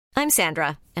I'm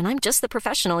Sandra, and I'm just the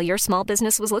professional your small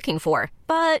business was looking for.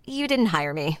 But you didn't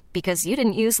hire me because you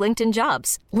didn't use LinkedIn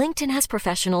Jobs. LinkedIn has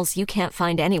professionals you can't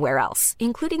find anywhere else,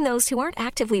 including those who aren't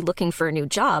actively looking for a new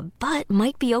job, but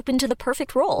might be open to the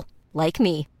perfect role, like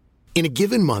me. In a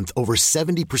given month, over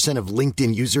 70% of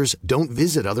LinkedIn users don't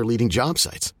visit other leading job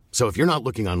sites. So if you're not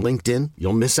looking on LinkedIn,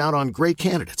 you'll miss out on great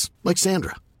candidates like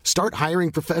Sandra. Start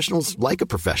hiring professionals like a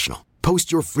professional.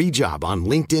 Post your free job on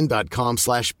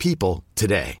linkedin.com/people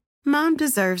today. Mom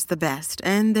deserves the best,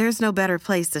 and there's no better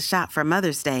place to shop for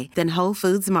Mother's Day than Whole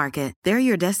Foods Market. They're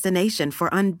your destination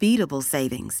for unbeatable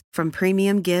savings, from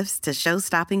premium gifts to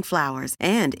show-stopping flowers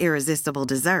and irresistible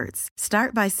desserts.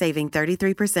 Start by saving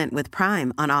 33% with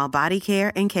Prime on all body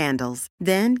care and candles.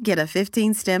 Then get a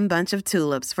 15-stem bunch of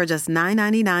tulips for just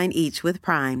 $9.99 each with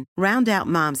Prime. Round out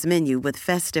Mom's menu with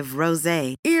festive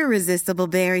rosé, irresistible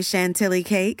berry chantilly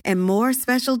cake, and more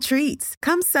special treats.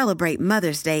 Come celebrate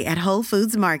Mother's Day at Whole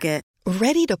Foods Market.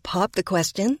 Ready to pop the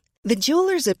question? The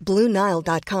jewelers at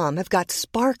BlueNile.com have got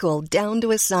sparkle down to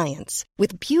a science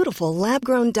with beautiful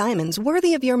lab-grown diamonds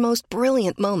worthy of your most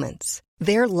brilliant moments.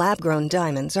 Their lab-grown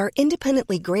diamonds are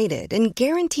independently graded and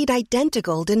guaranteed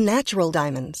identical to natural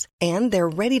diamonds, and they're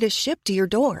ready to ship to your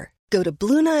door. Go to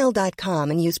BlueNile.com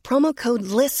and use promo code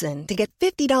LISTEN to get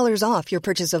 $50 off your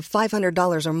purchase of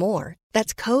 $500 or more.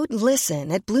 That's code LISTEN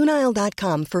at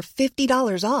BlueNile.com for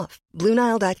 $50 off.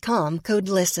 BlueNile.com, code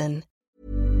LISTEN.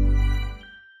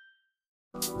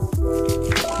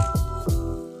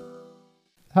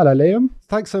 Hello, Liam.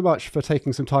 Thanks so much for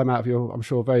taking some time out of your, I'm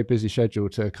sure, very busy schedule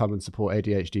to come and support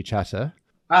ADHD Chatter.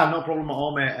 No problem at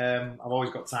all, mate. I've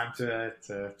always got time to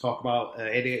talk about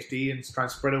ADHD and try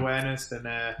and spread awareness. And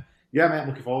yeah, mate, I'm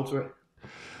looking forward to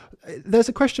it. There's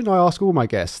a question I ask all my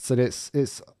guests, and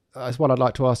it's what I'd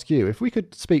like to ask you. If we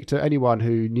could speak to anyone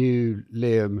who knew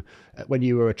Liam when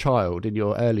you were a child in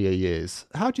your earlier years,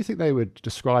 how do you think they would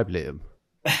describe Liam?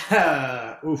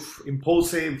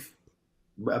 Impulsive,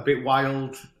 a bit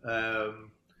wild.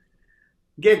 You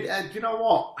know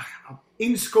what?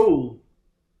 In school,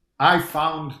 I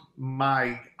found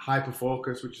my hyper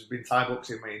focus, which has been Thai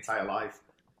boxing my entire life.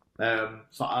 In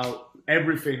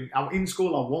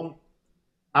school, I wasn't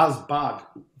as bad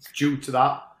due to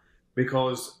that,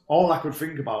 because all I could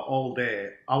think about all day,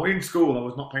 I was in school, I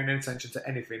was not paying any attention to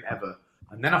anything ever.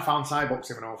 And then I found Thai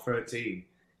boxing when I was 13.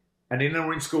 And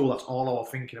in school, that's all I was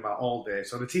thinking about all day.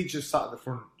 So the teacher's sat at the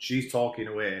front, she's talking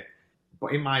away.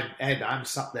 But in my head, I'm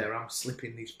sat there, I'm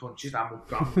slipping these punches, I'm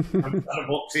boxing, I'm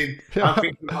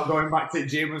thinking about going back to the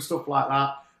gym and stuff like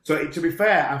that. So to be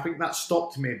fair, I think that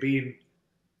stopped me being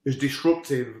as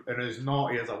disruptive and as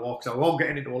naughty as I was. I was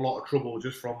getting into a lot of trouble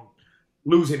just from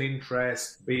losing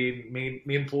interest, being me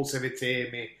impulsivity,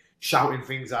 me shouting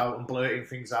things out and blurting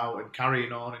things out and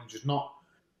carrying on and just not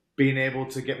being able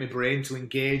to get my brain to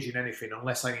engage in anything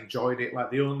unless I enjoyed it.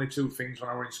 Like the only two things when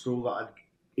I was in school that had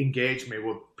engaged me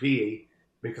were PE,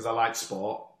 because I liked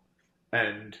sport,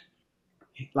 and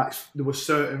like there were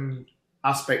certain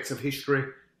aspects of history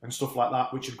and stuff like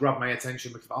that which had grabbed my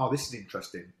attention because, oh, this is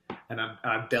interesting, and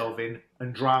I'm delving,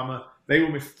 and drama. They were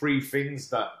my three things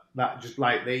that just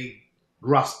like they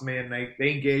grasped me and they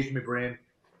engaged my brain.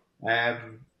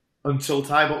 Until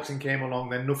Thai boxing came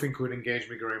along, then nothing could engage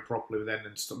my brain properly then,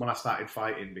 and when I started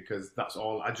fighting, because that's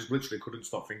all, I just literally couldn't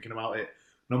stop thinking about it.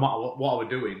 No matter what I was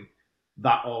doing,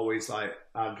 that always like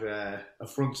had a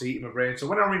front seat in my brain. So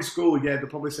when I was in school, yeah, they'd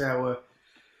probably say I were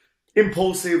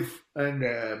impulsive and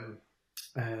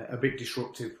a bit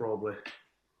disruptive, probably.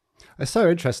 It's so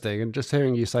interesting, and just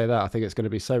hearing you say that, I think it's going to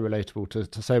be so relatable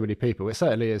to so many people. It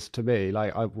certainly is to me.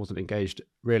 Like, I wasn't engaged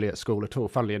really at school at all.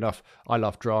 Funnily enough, I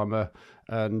love drama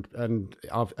and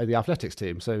the athletics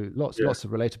team, so lots of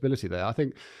relatability there. I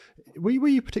think, were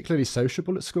you particularly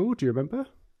sociable at school? Do you remember?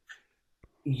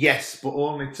 Yes, but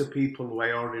only to people who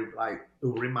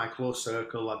who were in my close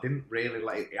circle. I didn't really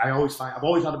I've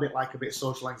always had a bit of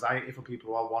social anxiety for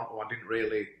people who I didn't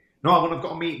really. No, when I've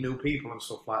got to meet new people and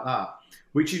stuff like that,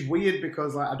 which is weird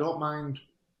because I don't mind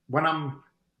when I'm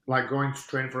going to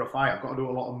train for a fight. I've got to do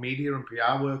a lot of media and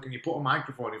PR work, and you put a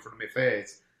microphone in front of my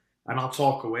face, and I'll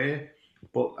talk away.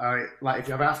 But if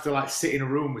you ever have to sit in a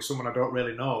room with someone I don't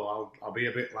really know, I'll be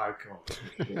a bit I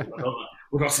don't know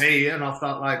what I say, and I'll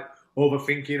start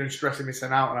overthinking and stressing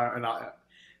myself out.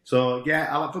 So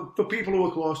yeah, for people who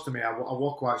are close to me, I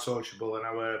was quite sociable, and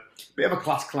I were a bit of a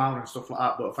class clown and stuff like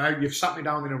that. But if you've sat me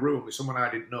down in a room with someone I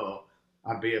didn't know,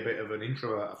 I'd be a bit of an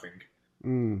introvert, I think.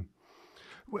 Mm.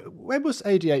 When was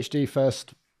ADHD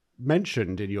first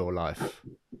mentioned in your life?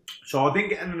 So I didn't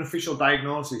get an official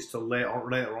diagnosis till later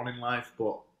on in life,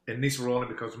 and this was only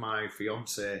because my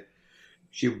fiance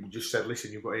she just said,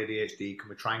 listen, you've got ADHD, can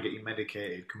we try and get you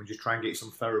medicated? Can we just try and get you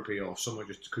some therapy or something,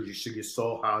 just because you're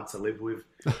so hard to live with?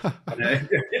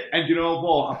 And you know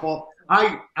what?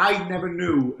 I never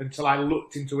knew until I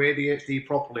looked into ADHD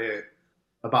properly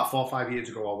about 4 or 5 years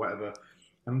ago or whatever,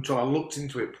 until I looked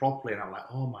into it properly, and I'm like,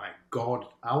 oh my God,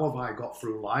 how have I got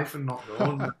through life and not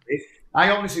known this?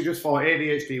 I honestly just thought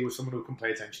ADHD was someone who can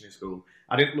pay attention in school.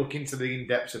 I didn't look into the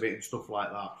in-depths of it and stuff like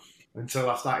that until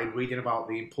I started reading about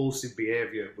the impulsive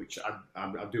behaviour, which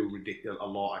I do ridiculous a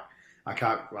lot. I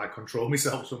can't control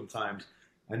myself sometimes.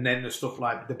 And then the stuff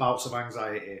like the bouts of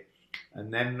anxiety,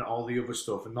 and then all the other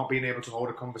stuff, and not being able to hold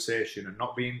a conversation, and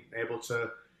not being able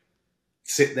to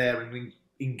sit there and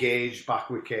engage back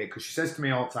with Kate, because she says to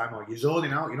me all the time, oh, you're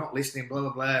zoning out, you're not listening, blah,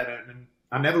 blah, blah. And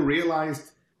I never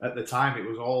realised at the time it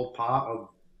was all part of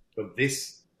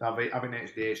this, having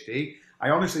ADHD. I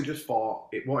honestly just thought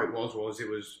what it was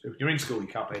if you're in school, you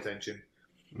can't pay attention.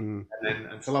 And then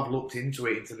until I've looked into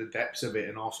the depths of it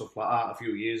and all stuff like that a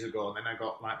few years ago, and then I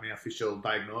got like my official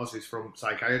diagnosis from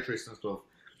psychiatrists and stuff,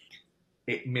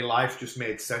 my life just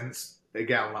made sense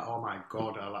again. I'm like, oh my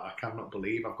God, I cannot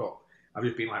believe I've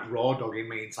just been like raw dogging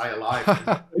my entire life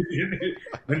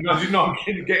and I'm just not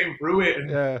getting through it.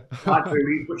 And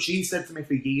but she said to me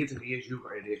for years and years, you've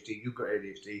got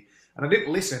ADHD. And I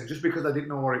didn't listen just because I didn't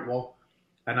know what it was.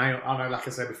 And I like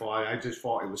I said before, I just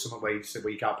thought it was something where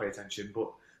you can't pay attention.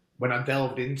 But when I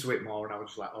delved into it more, and I was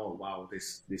just like, oh wow,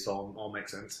 this all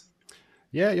makes sense.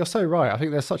 Yeah, you're so right. I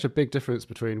think there's such a big difference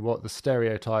between what the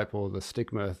stereotype or the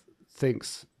stigma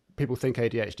thinks people think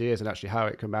ADHD is and actually how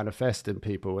it can manifest in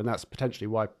people. And that's potentially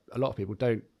why a lot of people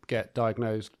don't get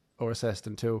diagnosed or assessed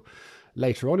until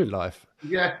later on in life.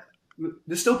 Yeah,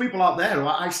 there's still people out there.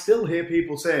 I still hear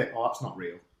people say, oh, that's not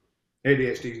real.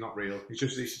 ADHD is not real. It's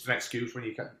just an excuse when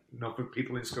for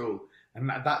people in school. And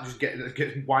that just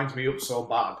winds me up so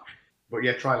bad. But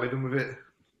yeah, try living with it.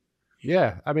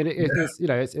 Yeah, I mean,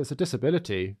 it's a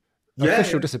disability,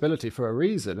 official disability for a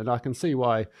reason. And I can see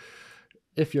why,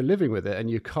 if you're living with it and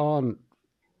you can't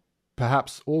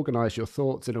perhaps organize your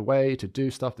thoughts in a way to do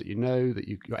stuff that you know that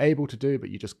you're able to do, but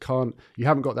you just can't, you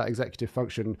haven't got that executive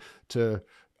function to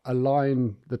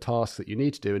align the tasks that you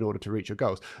need to do in order to reach your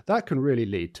goals, that can really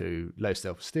lead to low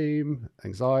self-esteem,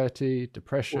 anxiety,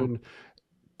 depression.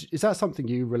 Is that something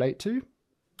you relate to?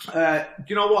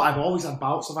 You know what? I've always had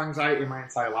bouts of anxiety in my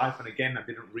entire life. And again, I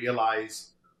didn't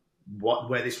realize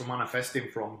where this was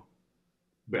manifesting from.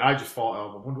 But I just thought,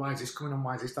 I wonder why is this coming on?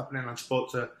 Why is this happening? I'd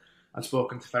spoken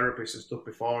to therapists and stuff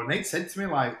before, and they said to me,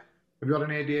 like, have you got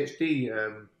an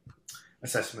ADHD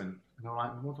assessment? And I'm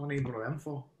like, what do I need one of them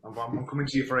for? I'm coming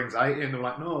to you for anxiety. And they're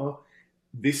like, no,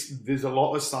 there's a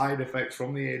lot of side effects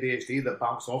from the ADHD that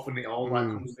bounce off, and it all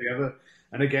comes together.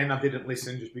 And again, I didn't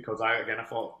listen just because I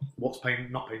thought, what's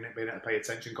not being able to pay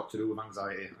attention got to do with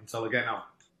anxiety? Until again,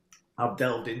 I've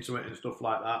delved into it and stuff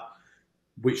like that,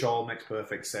 which all makes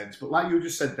perfect sense. But like you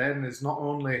just said then,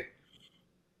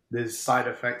 there's side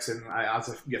effects and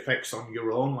has effects on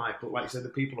your own life, but like you said, the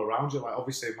people around you, like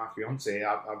obviously my fiance,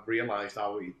 I've realised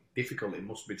how difficult it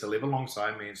must be to live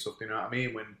alongside me and stuff, you know what I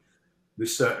mean? When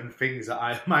there's certain things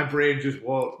that my brain just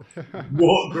won't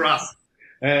grasp.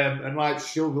 And like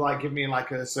she'll like give me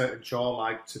like a certain chore,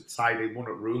 like to tidy one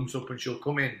of the rooms up, and she'll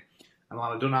come in and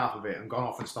like I've done half of it and gone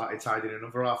off and started tidying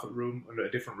another half of the room, a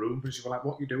different room, and she'll be like,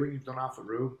 what are you doing? You've done half a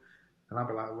room. And I'll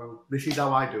be like, well, this is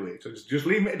how I do it. So just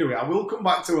leave me to do it. I will come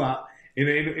back to that in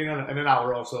an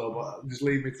hour or so, but just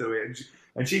leave me to it.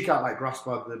 And she can't like grasp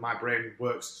how my brain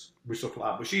works with stuff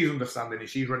like that. But she's understanding it.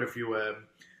 She's read a few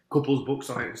couples books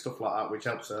on it and stuff like that, which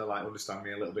helps her like understand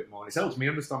me a little bit more. And it helps me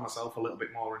understand myself a little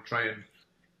bit more and try and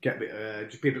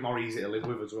just be a bit more easy to live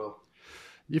with as well.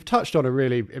 You've touched on a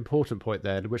really important point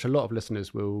there, which a lot of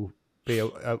listeners will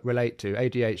relate to.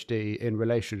 ADHD in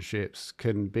relationships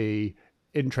can be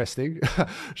interesting,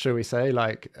 shall we say?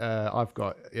 Like I've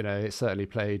got, it's certainly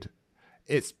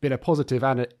it's been a positive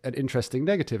and an interesting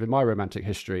negative in my romantic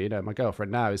history. My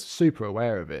girlfriend now is super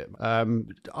aware of it. I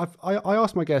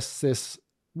asked my guests this: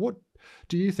 what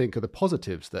do you think are the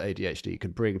positives that ADHD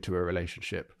can bring to a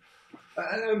relationship?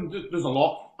 There's a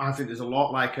lot. I think there's a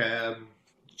lot. Like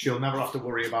she'll never have to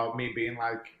worry about me being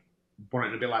like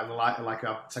wanting to be like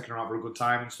I'm taking her out for a good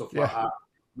time and stuff like that.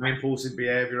 My impulsive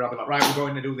behaviour, I'll be like, right, we're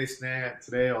going to do this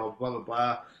today, or blah, blah,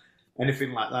 blah.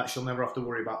 Anything like that, she'll never have to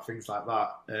worry about things like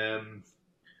that.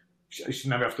 She'll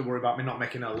never have to worry about me not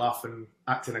making her laugh and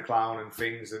acting a clown and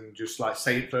things, and just like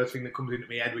say the first thing that comes into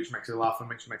my head, which makes her laugh and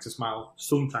makes her smile.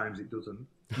 Sometimes it doesn't,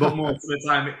 but most of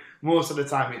the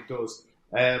time it does.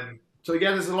 So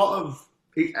yeah, there's a lot of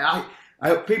people.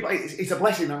 It's a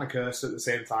blessing and a curse at the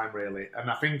same time, really. And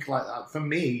I think like for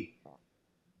me,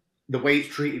 the way it's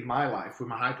treated my life with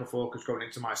my hyper focus going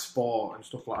into my sport and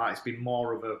stuff like that, it's been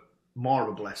more of a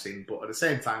blessing. But at the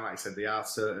same time, like I said, there are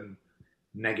certain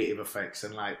negative effects,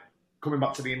 and like coming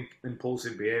back to the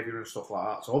impulsive behaviour and stuff like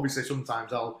that. So obviously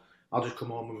sometimes I'll just come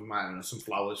home with some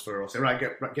flowers for her. I'll say, right,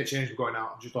 get changed, we're going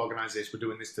out, just organise this, we're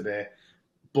doing this today.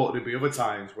 But there'll be other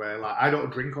times where like I don't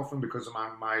drink often because of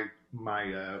my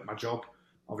job.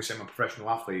 Obviously I'm a professional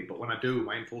athlete, but when I do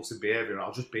my impulsive behaviour,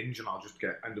 I'll just binge and I'll just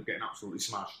end up getting absolutely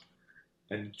smashed.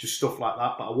 And just stuff like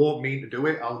that. But I won't mean to do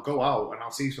it. I'll go out and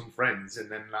I'll see some friends,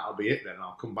 and then that'll be it then.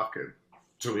 I'll come back at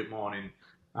 2 in the morning,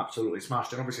 absolutely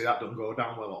smashed. And obviously that doesn't go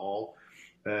down well at all.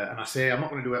 And I say, I'm not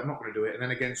going to do it. And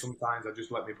then again, sometimes I just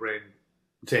let my brain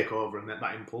take over, and then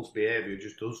that impulse behaviour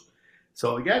just does.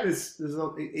 So yeah,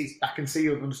 I can see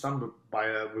and understand with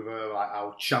her like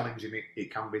how challenging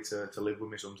it can be to live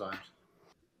with me sometimes.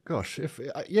 Gosh,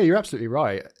 you're absolutely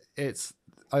right.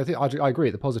 I think I agree.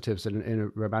 The positives in a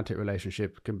romantic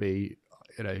relationship can be,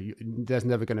 there's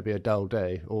never going to be a dull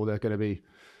day, or there's going to be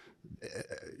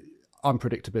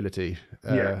unpredictability.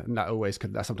 And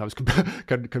that sometimes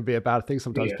can be a bad thing.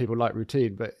 Sometimes people like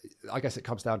routine, but I guess it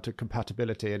comes down to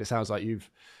compatibility. And it sounds like you've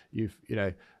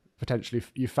potentially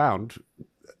you found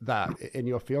that in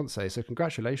your fiance. So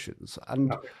congratulations.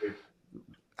 And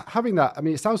having that, I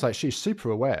mean, it sounds like she's super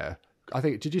aware. I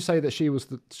think, did you say that she was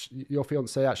your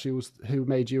fiance actually was who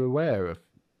made you aware of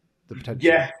the potential?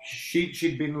 Yeah,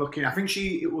 she'd been looking. I think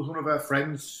it was one of her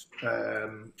friends'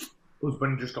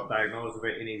 husband just got diagnosed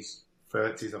with it in his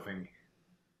 30s, I think.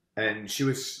 And she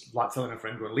was like telling her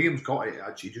friend, "Well, Liam's got it.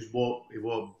 Actually, he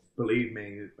won't believe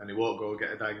me, and he won't go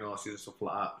get a diagnosis and stuff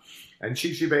like that." And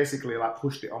she basically like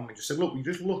pushed it on me. Just said, "Look, you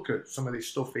just look at some of this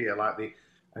stuff here,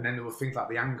 and then there were things like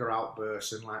the anger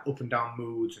outbursts and like up and down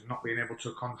moods and not being able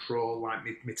to control like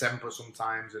my temper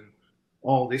sometimes and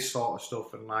all this sort of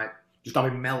stuff, and like just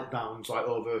having meltdowns like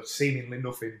over seemingly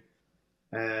nothing,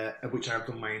 which I've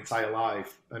done my entire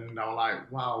life." And I was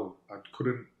like, wow,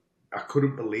 I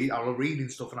couldn't believe. I was reading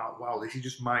stuff and I was like, wow, this is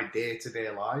just my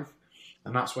day-to-day life.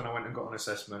 And that's when I went and got an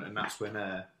assessment, and that's when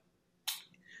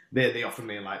they offered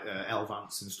me like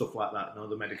Elvance and stuff like that,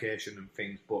 the medication and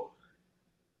things. But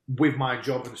with my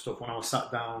job and stuff, when I was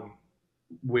sat down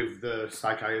with the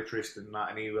psychiatrist and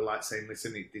that, and he was like saying,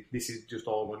 "Listen, this is just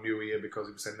all on you here," because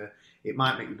he was saying that it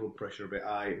might make your blood pressure a bit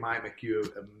high, it might make you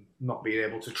not be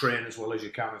able to train as well as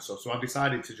you can and stuff. So I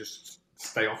decided to just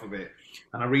stay off of it,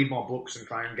 and I read more books and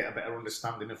try and get a better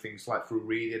understanding of things like through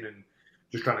reading and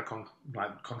just trying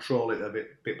to control it a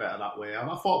bit better that way. I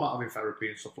thought about having therapy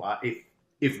and stuff like that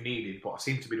if needed, but I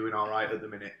seem to be doing all right at the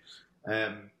minute.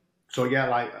 So yeah,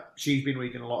 like she's been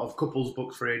reading a lot of couples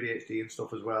books for ADHD and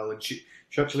stuff as well, and she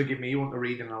actually gave me one to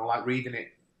read, and I like reading it.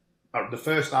 The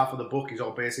first half of the book is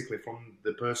all basically from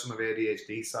the person of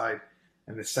ADHD side,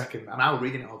 and the second, and I was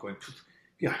reading it all going,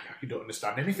 "Yeah, you don't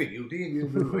understand anything, you do. You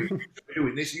should be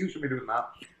doing this, you should be doing that."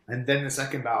 And then the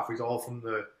second half is all from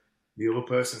the other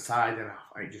person's side, and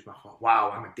I thought,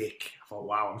 wow, I'm a dick. I thought,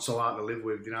 wow, I'm so hard to live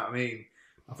with. Do you know what I mean?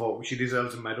 I thought she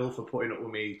deserves a medal for putting up with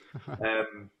me.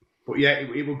 But yeah,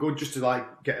 it was good just to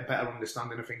like get a better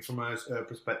understanding of things from her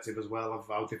perspective as well, of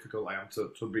how difficult I am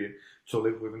to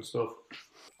live with and stuff.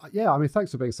 Yeah, I mean,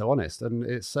 thanks for being so honest, and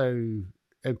it's so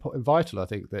vital. I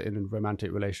think that in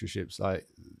romantic relationships, like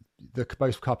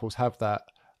most couples have that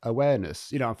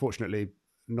awareness. Unfortunately,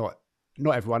 not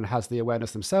everyone has the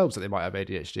awareness themselves that they might have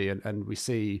ADHD, and we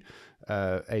see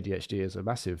ADHD as a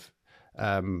massive.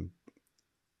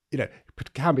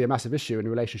 It can be a massive issue in a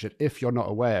relationship if you're not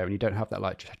aware and you don't have that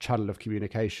like channel of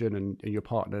communication, and your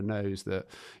partner knows that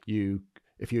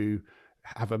if you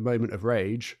have a moment of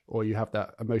rage or you have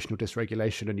that emotional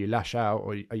dysregulation and you lash out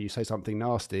or you say something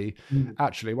nasty,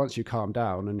 actually once you calm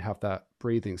down and have that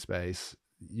breathing space,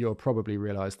 you'll probably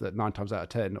realize that 9 times out of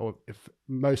 10, or if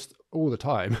most all the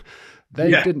time,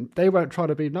 they weren't trying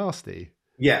to be nasty.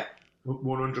 Yeah.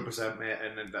 100%, mate,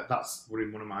 and that's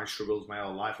been one of my struggles my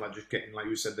whole life, like just getting, like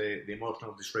you said, the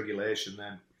emotional dysregulation.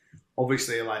 Then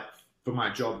obviously, like for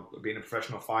my job being a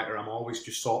professional fighter, I'm always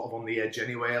just sort of on the edge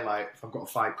anyway. Like if I've got a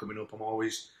fight coming up, I'm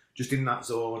always just in that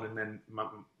zone, and then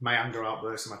my anger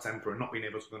outbursts and my temper and not being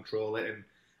able to control it and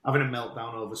having a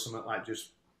meltdown over something like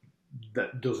just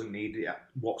that doesn't need it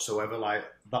whatsoever. Like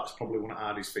that's probably one of the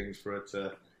hardest things for her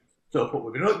to put up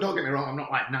with. Don't get me wrong, I'm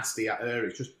not like nasty at her.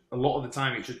 It's just a lot of the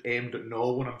time it's just aimed at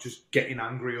no one. I'm just getting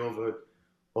angry over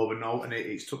no, and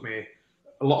it's took me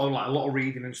a lot of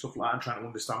reading and stuff like that, and trying to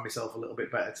understand myself a little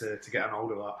bit better to get an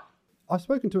hold of that. I've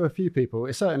spoken to a few people.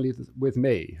 It's certainly with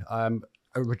me. A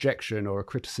rejection or a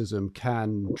criticism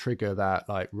can trigger that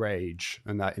like rage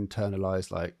and that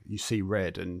internalized like you see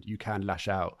red and you can lash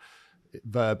out.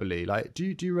 verbally. Like,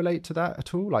 do you relate to that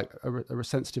at all? Like, are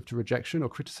sensitive to rejection or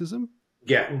criticism?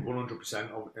 Yeah,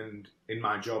 100%. And in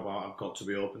my job, I've got to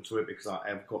be open to it because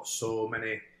I've got so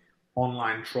many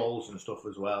online trolls and stuff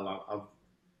as well.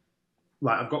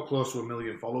 I've got close to 1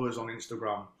 million followers on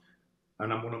Instagram,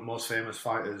 and I'm one of the most famous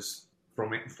fighters from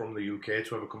the UK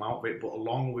to ever come out of it. But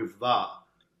along with that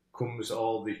comes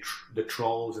all the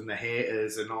trolls and the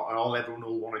haters and all everyone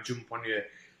will want to jump on you.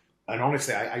 And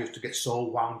honestly, I used to get so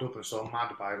wound up and so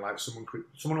mad by like someone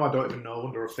who I don't even know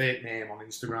under a fake name on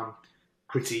Instagram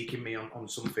critiquing me on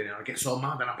something, and I get so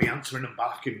mad and I'd be answering them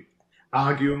back and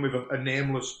arguing with a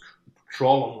nameless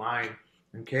troll online.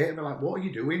 And Kate would be like, "What are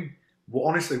you doing?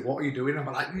 Honestly, what are you doing?" I'd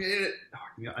be like, "Yeah,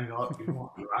 you know what,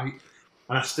 you're right."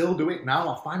 And I still do it now.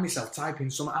 I'll find myself typing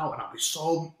something out and I'll be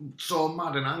so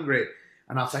mad and angry.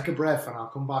 And I'll take a breath and I'll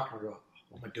come back and I'll go,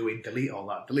 "What am I doing? Delete all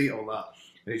that.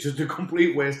 And it's just a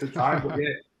complete waste of time. But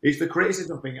yeah, it's the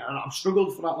criticism thing. And I've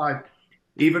struggled for that. Like,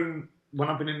 even when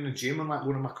I've been in the gym and like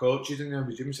one of my coaches in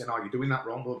the gym saying, "Oh, you're doing that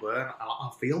wrong, blah, blah," and I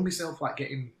feel myself like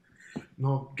getting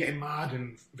mad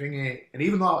and thingy. And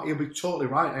even though he'll be totally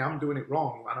right, I am doing it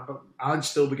wrong, and I'd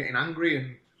still be getting angry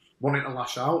and wanting to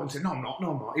lash out and say, "No, I'm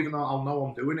not," even though I'll know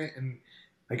I'm doing it. And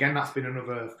again, that's been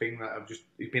another thing that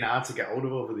it's been hard to get hold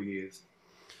of over the years.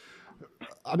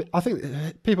 I mean, I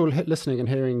think people listening and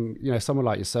hearing, someone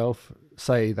like yourself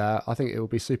say that, I think it will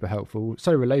be super helpful,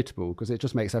 so relatable, because it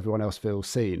just makes everyone else feel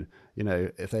seen.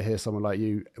 If they hear someone like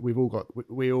you,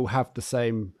 we all have the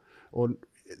same,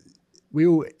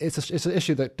 it's an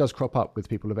issue that does crop up with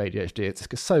people with ADHD.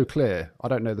 It's so clear. I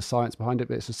don't know the science behind it,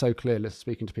 but it's just so clear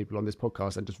speaking to people on this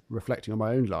podcast and just reflecting on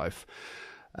my own life.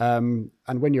 And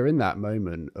when you're in that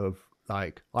moment of,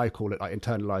 like, I call it like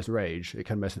internalized rage, it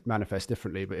can manifest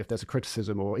differently. But if there's a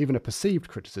criticism or even a perceived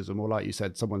criticism, or like you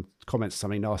said, someone comments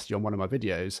something nasty on one of my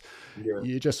videos,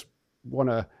 you just want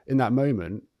to, in that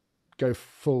moment, go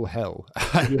full hell.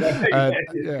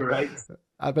 Right.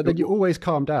 But then you always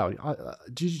calm down.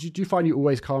 Do you find you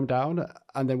always calm down?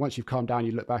 And then once you've calmed down,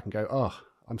 you look back and go, "Oh,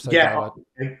 I'm so glad."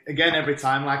 Again, every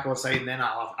time, like I was saying, then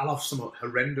I'll have some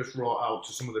horrendous wrote out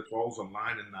to some of the trolls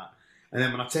online and that. And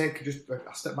then when I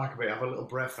step back a bit, have a little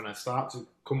breath, and I start to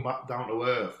come back down to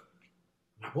earth.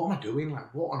 I'm like, what am I doing?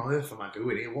 Like, what on earth am I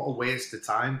doing here? What a waste of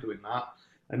time doing that.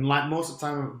 And like most of the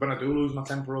time, when I do lose my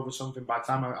temper over something, by the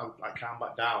time I calm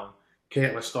back down,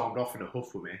 Kate was stormed off in a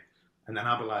huff with me. And then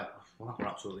I'll be like, "Well, that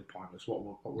was absolutely pointless.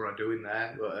 What were I doing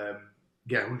there?" But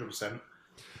yeah, 100%.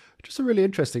 Just a really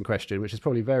interesting question, which is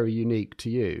probably very unique to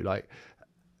you. Like,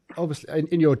 obviously,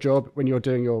 in your job, when you're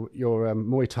doing your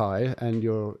Muay Thai and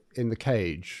you're in the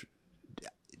cage,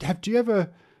 have you ever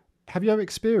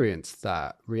experienced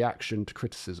that reaction to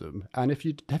criticism? And if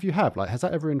you have, like, has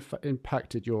that ever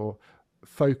impacted your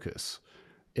focus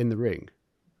in the ring?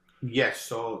 Yes.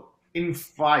 So in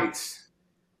fights,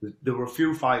 there were a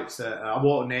few fights that I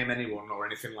won't name anyone or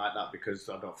anything like that because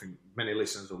I don't think many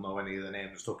listeners will know any of the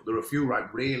names and stuff. But there were a few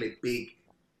really big,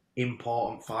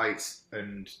 important fights,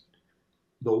 and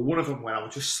there was one of them where I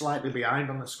was just slightly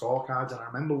behind on the scorecards, and I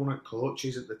remember one of the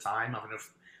coaches at the time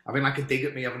having like a dig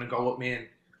at me, having a go at me,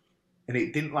 and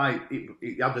it didn't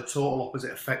it had the total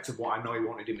opposite effect of what I know he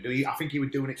wanted him to do. I think he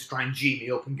was doing it to try and G me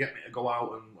up and get me to go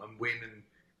out and win,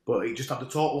 but it just had the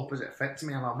total opposite effect to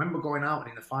me. And I remember going out and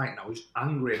in the fight, and I was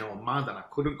angry and I was mad, and I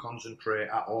couldn't concentrate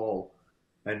at all.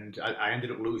 And I ended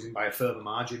up losing by a further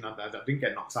margin. I didn't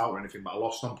get knocked out or anything, but I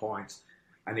lost on points.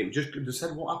 And it just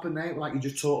said, "What happened there?" Like, you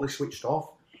just totally switched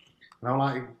off. And I'm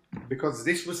like, because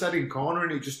this was said in corner,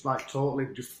 and it just like totally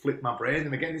just flipped my brain.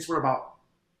 And again, this were about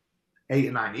 8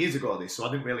 or 9 years ago, so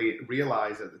I didn't really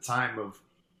realise at the time of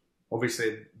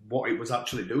obviously what it was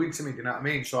actually doing to me. Do you know what I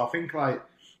mean? So I think, like,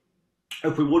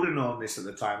 if we would have known this at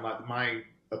the time, like, my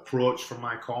approach from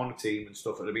my corner team and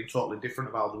stuff would have been totally different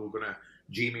about they were going to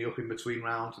G me up in between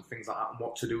rounds and things like that, and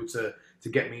what to do to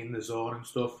get me in the zone and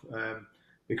stuff.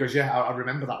 Because, I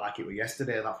remember that like it was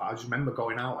yesterday. I just remember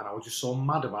going out and I was just so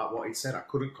mad about what he said. I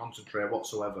couldn't concentrate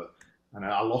whatsoever. And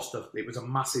I lost it was a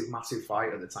massive, massive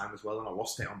fight at the time as well. And I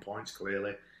lost it on points,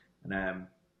 clearly. And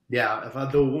if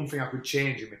there was one thing I could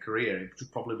change in my career, it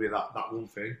would probably be that one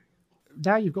thing.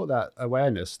 Now you've got that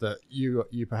awareness that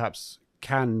you perhaps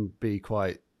can be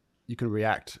you can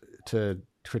react to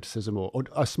criticism or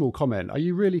a small comment. Are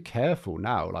you really careful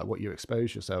now, like what you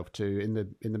expose yourself to in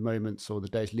the moments or the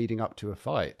days leading up to a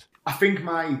fight? I think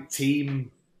my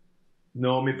team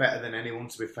know me better than anyone,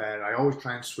 to be fair. I always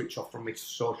try and switch off from my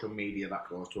social media that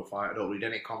goes to a fight. I don't read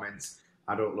any comments.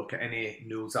 I don't look at any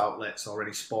news outlets or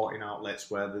any sporting outlets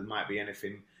where there might be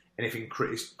anything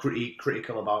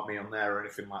critical about me on there or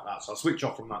anything like that. So I switch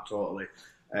off from that totally.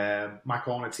 My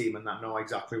corner team and that know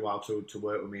exactly how to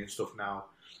work with me and stuff now.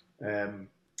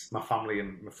 My family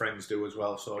and my friends do as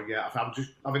well. So yeah, I'm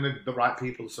just having the right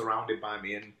people surrounded by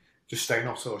me and just staying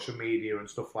off social media and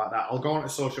stuff like that. I'll go onto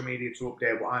social media to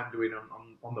update what I'm doing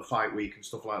on the fight week and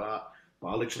stuff like that. But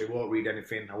I literally won't read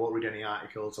anything. I won't read any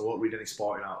articles. I won't read any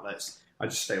sporting outlets. I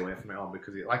just stay away from it all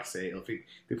because, like I say, if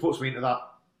it puts me into that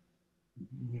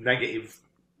negative,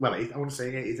 well, I wouldn't say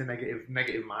it is a negative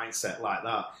mindset like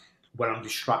that, where I'm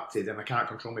distracted and I can't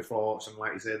control my thoughts and,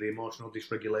 like you say, the emotional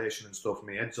dysregulation and stuff.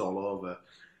 My head's all over.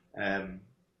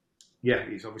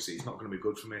 It's not going to be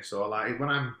good for me. So, like, when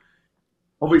I'm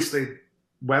obviously,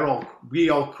 we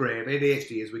all crave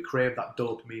ADHD we crave that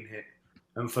dopamine hit,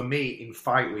 and for me in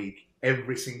fight week,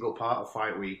 every single part of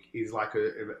fight week is like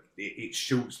it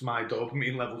shoots my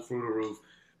dopamine level through the roof.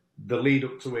 The lead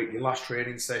up to it, your last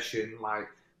training session, like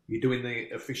you're doing the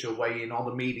official weigh-in, all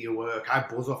the media work. I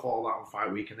buzz off all that on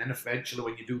fight week, and then eventually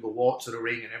when you do the walk to the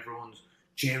ring and everyone's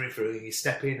cheering for you, and you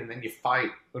step in and then you fight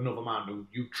another man who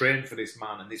you trained for this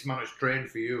man, and this man has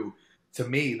trained for you. To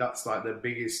me, that's like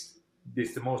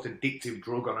it's the most addictive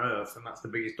drug on earth, and that's the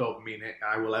biggest dopamine hit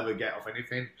I will ever get off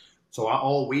anything. So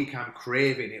all week I'm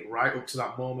craving it right up to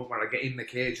that moment where I get in the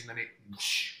cage and then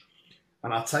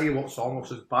and I'll tell you what's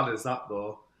almost as bad as that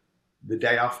though, the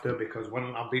day after, because when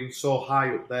I've been so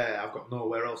high up there, I've got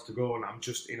nowhere else to go and I'm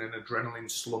just in an adrenaline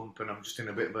slump and I'm just in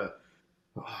a bit of a,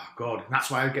 oh God. And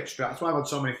that's why that's why I've had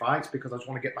so many fights, because I just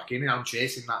want to get back in and I'm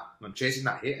chasing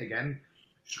that hit again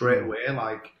straight away.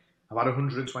 Like I've had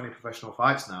 120 professional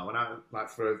fights now, and I like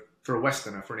for a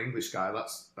Westerner, for an English guy,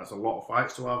 that's a lot of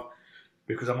fights to have.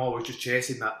 Because I'm always just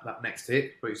chasing that next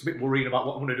hit. But it's a bit worried about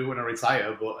what I'm going to do when I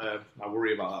retire, but I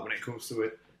worry about that when it comes to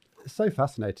it. It's so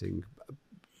fascinating.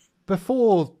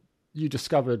 Before you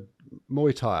discovered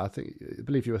Muay Thai, I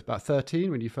believe you were about 13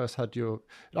 when you first had your...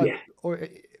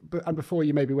 and before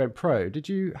you maybe went pro, did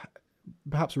you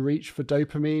perhaps reach for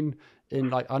dopamine in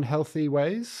like unhealthy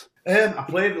ways? I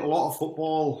played a lot of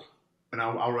football, and I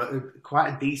was at quite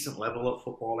a decent level at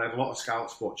football. I had a lot of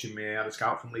scouts watching me. I had a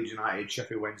scout from Leeds United,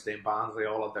 Sheffield Wednesday and Barnsley,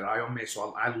 all had their eye on me.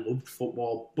 So I loved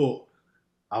football, but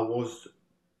I was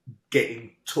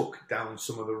getting took down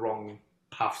some of the wrong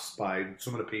paths by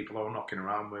some of the people I was knocking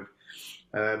around with.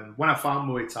 When I found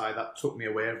Muay Thai, that took me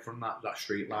away from that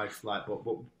street life. But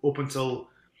up until,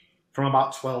 from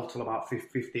about 12 till about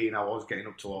 15, I was getting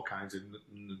up to all kinds of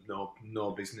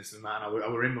no business and that. And I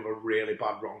were in with a really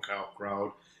bad wrong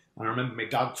crowd. And I remember my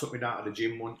dad took me down to the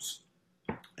gym once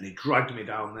and he dragged me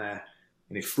down there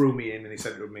and he threw me in and he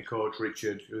said to my coach,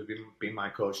 Richard, who's been my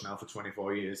coach now for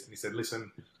 24 years, and he said,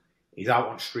 listen, he's out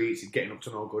on streets, he's getting up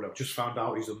to no good. I've just found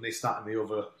out he's done this, that and the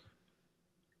other.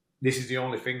 This is the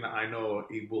only thing that I know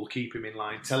he will keep him in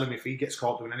line. Tell him if he gets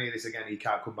caught doing any of this again, he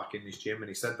can't come back in this gym. And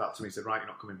he said that to me. He said, right, you're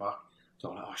not coming back. So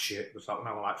I'm like, oh shit. It was like when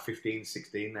I was like 15,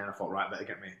 16 then. I thought, right, better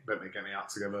get me out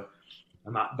together.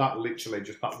 And that literally,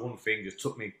 just that one thing just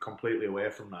took me completely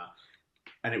away from that.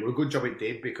 And it was a good job it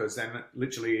did, because then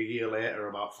literally a year later,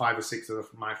 about 5 or 6 of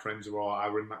my friends who I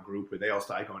were in that group with, they all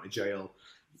started going to jail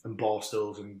and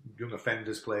Borstals and young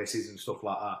offenders places and stuff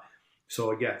like that.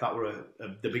 So yeah, that were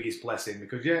the biggest blessing,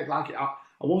 because yeah, like I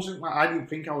wasn't like, I didn't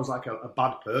think I was like a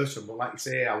bad person, but like you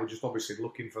say, I was just obviously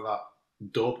looking for that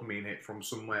dopamine hit from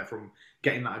somewhere, from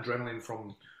getting that adrenaline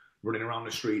from running around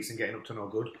the streets and getting up to no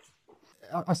good.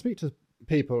 I speak to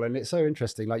people and it's so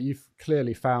interesting. Like you've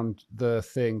clearly found the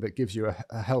thing that gives you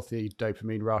a healthy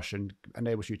dopamine rush and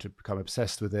enables you to become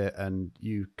obsessed with it, and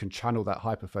you can channel that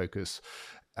hyper focus.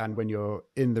 And when you're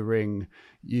in the ring,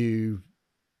 do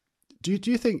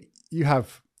you think you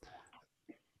have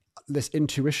this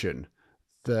intuition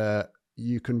that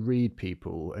you can read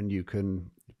people and you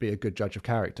can be a good judge of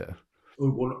character?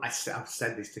 Well, I've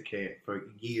said this to Kate for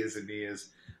years and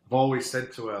years. I've always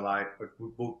said to her, like,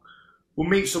 we'll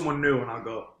meet someone new and I'll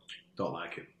go, don't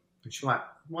like him. And she's like,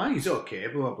 why? He's okay,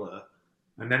 blah, blah.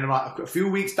 And then like a few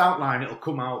weeks down the line, it'll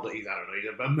come out that he's, I don't know,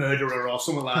 he's a murderer or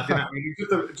something like that. You know what I mean? He's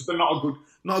just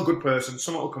not a good person.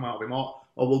 Something will come out of him. Or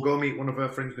we'll go meet one of her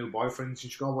friends' new boyfriends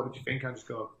and she'll go, what did you think? I just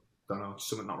go, don't know,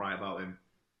 something not right about him.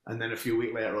 And then a few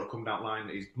weeks later, it'll come down the line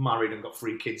that he's married and got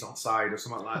 3 kids on side or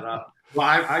something like that. Well,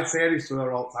 I say this to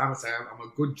her all the time. I say, I'm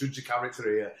a good judge of character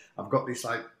here. I've got this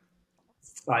like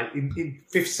in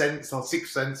 5th sense or 6th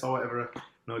sense or whatever,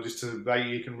 just to way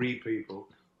you can read people.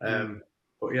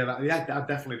 But yeah, I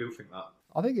definitely do think that.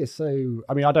 I think it's so.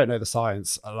 I mean, I don't know the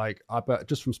science, but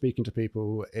just from speaking to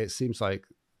people, it seems like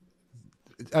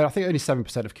I think only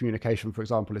 7% of communication, for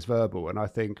example, is verbal, and I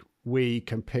think we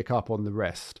can pick up on the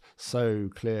rest so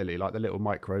clearly, like the little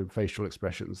micro facial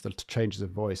expressions, the changes of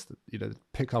voice, that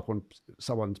pick up on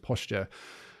someone's posture.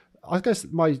 I guess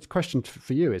my question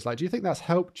for you is, like, do you think that's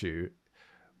helped you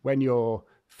when you're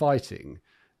fighting?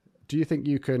 Do you think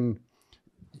you can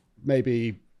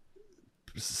maybe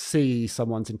see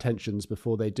someone's intentions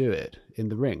before they do it in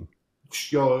the ring?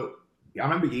 Sure. I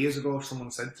remember years ago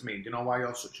someone said to me, do you know why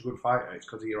you're such a good fighter? It's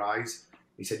because of your eyes.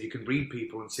 He said you can read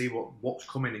people and see what's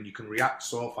coming and you can react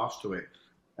so fast to it.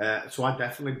 So I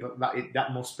definitely, but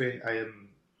that must be,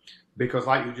 because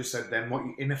like you just said then,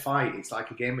 in a fight, it's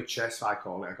like a game of chess, I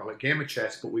call it. I call it a game of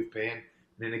chess, but with pain.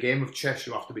 And in a game of chess,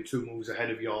 you have to be 2 moves ahead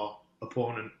of your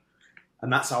opponent.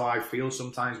 And that's how I feel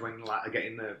sometimes when like I get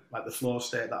in the flow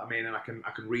state that I'm in, and I can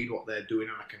read what they're doing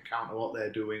and I can counter what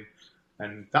they're doing.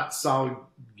 And that's how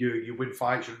you win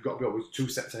fights. You've got to be always 2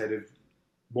 steps ahead of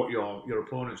what your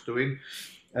opponent's doing.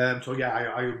 So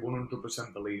yeah, I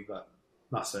 100% believe that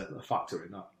that's a factor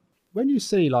in that. When you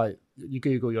see, like, you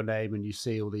Google your name and you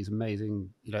see all these amazing,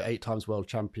 8 times world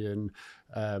champion,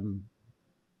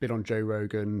 been on Joe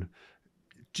Rogan,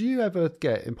 do you ever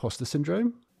get imposter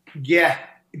syndrome? Yeah,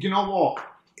 you know what?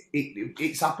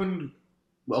 It's happened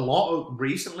a lot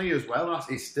recently as well.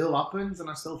 It still happens, and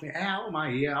I still think, hey, how am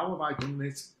I here? How have I done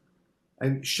this?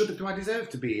 And do I deserve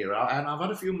to be here? And I've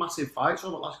had a few massive fights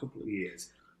over the last couple of years.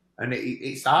 And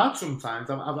it's hard sometimes.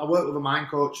 I work with a mind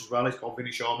coach as well. He's called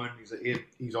Vinny Shawman.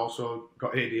 He's also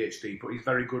got ADHD, but he's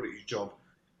very good at his job.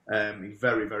 He's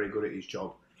very, very good at his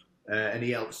job. And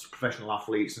he helps professional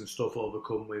athletes and stuff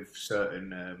overcome with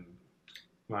certain,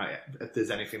 like, if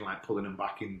there's anything like pulling them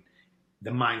back in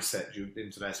the mindset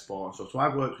into their sport and stuff. So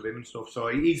I've worked with him and stuff. So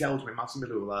he's helped me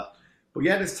massively with that. But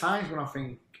yeah, there's times when I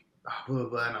think, blah, blah,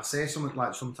 blah, and I say something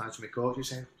like sometimes to my coach, you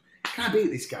say, can I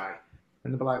beat this guy?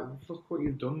 And they'll be like, look what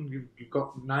you've done. You've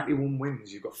got 91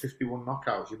 wins. You've got 51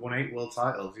 knockouts. You've won 8 world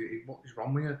titles. What is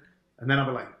wrong with you? And then I'll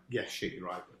be like, yeah, shit, you're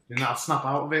right. And I'll snap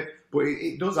out of it. But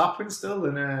it does happen still.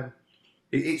 And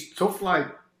it's tough, like,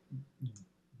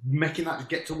 making that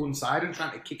get to one side and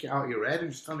trying to kick it out of your head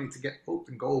and just telling it to get hooked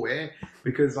and go away.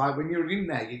 Because like when you're in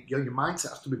there, your mindset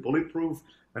has to be bulletproof.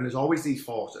 And there's always these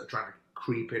thoughts that are trying to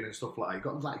creep in and stuff like that. You've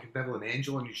got like a devil and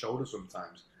angel on your shoulder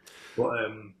sometimes. But,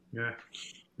 yeah.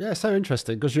 Yeah, so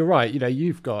interesting, because you're right.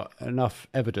 You've got enough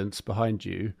evidence behind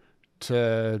you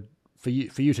for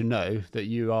you to know that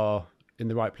you are in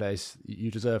the right place.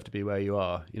 You deserve to be where you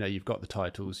are. You've got the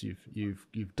titles.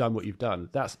 You've done what you've done.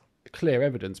 That's clear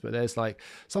evidence. But there's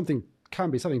something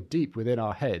deep within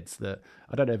our heads that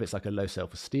I don't know if it's like a low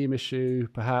self-esteem issue,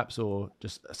 perhaps, or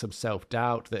just some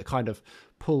self-doubt that kind of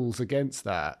pulls against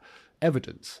that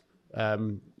evidence.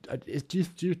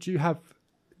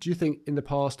 Do you think in the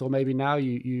past or maybe now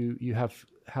you have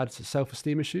had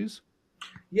self-esteem issues?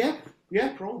 Yeah,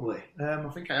 probably. I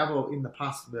think I have in the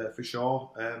past for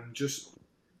sure. Just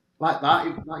like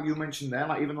that, like you mentioned there,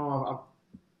 like even though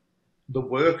the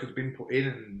work has been put in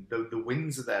and the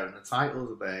wins are there and the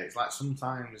titles are there, it's like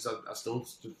sometimes I still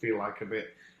feel like a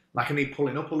bit like I need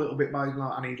pulling up a little bit by,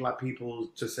 I need like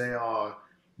people to say, oh,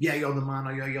 yeah, you're the man,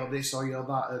 or you're this, or you're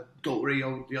that, don't worry,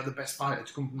 you're the best fighter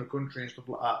to come from the country and stuff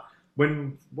like that.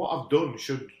 When what I've done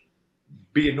should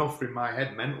be enough in my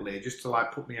head mentally just to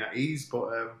like put me at ease. But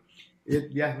I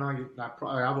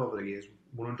probably have over the years,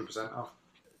 100% have.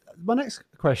 My next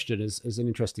question is an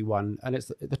interesting one, and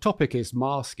the topic is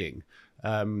masking.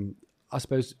 I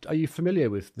suppose, are you familiar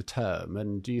with the term,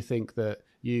 and do you think that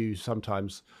you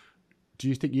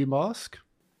mask?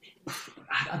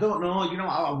 I don't know.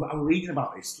 I'm reading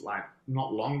about this like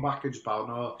not long back. Just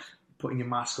about putting your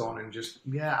mask on and just,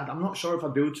 I'm not sure if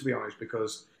I do, to be honest,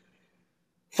 because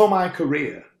for my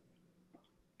career,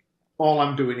 all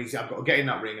I'm doing is I've got to get in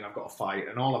that ring and I've got to fight,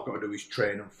 and all I've got to do is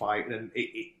train and fight. And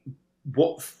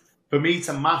what for me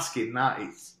to mask in that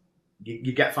is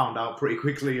you get found out pretty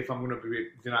quickly if I'm going to be,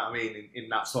 you know what I mean, in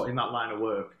that line of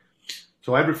work.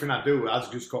 So everything I do has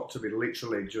just got to be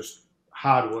literally just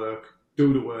hard work,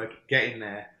 do the work, get in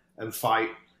there and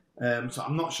fight. So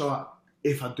I'm not sure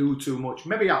if I do too much.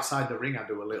 Maybe outside the ring I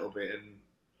do a little bit,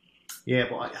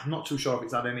 but I'm not too sure if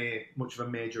it's had any much of a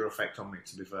major effect on me,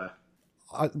 to be fair.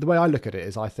 The way I look at it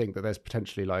is I think that there's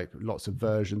potentially like lots of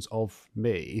versions of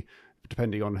me,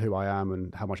 depending on who I am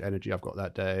and how much energy I've got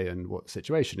that day and what the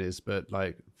situation is. But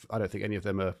like, I don't think any of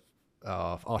them are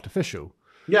artificial.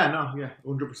 Yeah, no,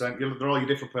 100%. They're all your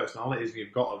different personalities, and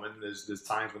you've got them. And there's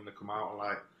times when they come out, and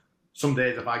like some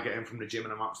days if I get in from the gym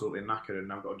and I'm absolutely knackered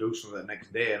and I've got to do something the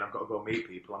next day and I've got to go meet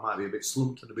people, I might be a bit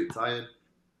slumped and a bit tired.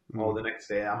 Or the next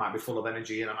day I might be full of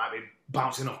energy and I might be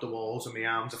bouncing off the walls and my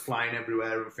arms are flying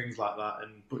everywhere and things like that.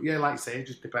 But yeah, like I say, it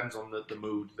just depends on the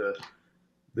mood,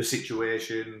 the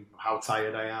situation, how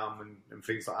tired I am and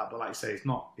things like that. But like I say, it's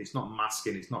not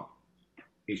masking.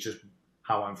 It's just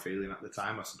how I'm feeling at the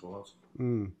time, I suppose.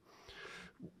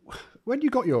 When you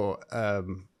got your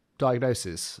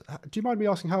diagnosis, do you mind me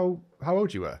asking how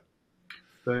old you were?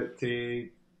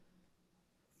 32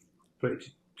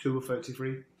 or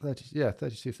 33. 30, yeah,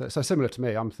 32. 30. So similar to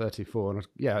me, I'm 34. And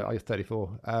I was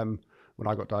 34 when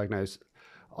I got diagnosed.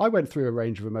 I went through a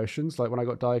range of emotions, like when I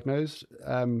got diagnosed.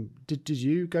 Did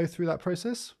you go through that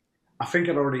process? I think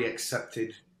I'd already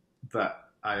accepted that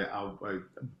I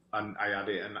had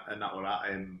it, and that was that.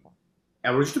 And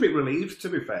I was just a bit relieved, to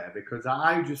be fair, because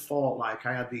I just thought like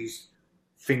I had these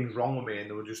things wrong with me, and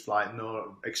there was just like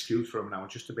no excuse for them. And I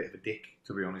was just a bit of a dick,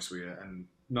 to be honest with you, and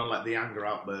not like the anger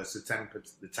outbursts, the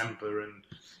temper, and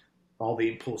all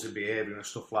the impulsive behaviour and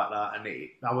stuff like that. And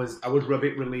I was a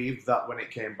bit relieved that when it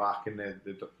came back and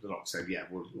the doctor said, yeah,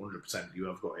 100% you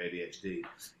have got ADHD,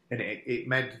 and it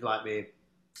made like me.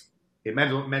 It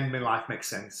made my life make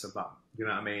sense of that. You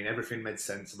know what I mean? Everything made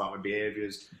sense about my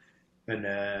behaviours and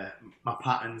my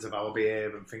patterns of how I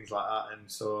behave and things like that.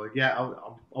 And so, yeah, I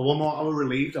was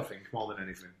relieved, I think, more than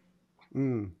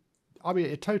anything. I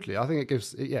mean, totally. I think it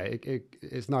gives.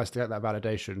 It's nice to get that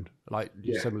validation, like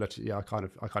similar to I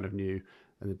kind of knew,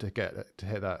 and to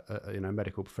hear that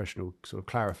medical professional sort of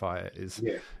clarify it is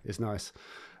nice.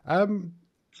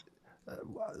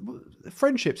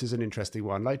 Friendships is an interesting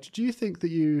one. Like, do you think that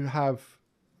you have,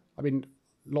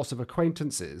 lots of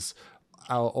acquaintances,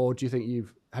 or do you think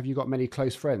have you got many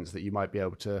close friends that you might be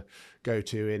able to go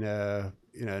to in a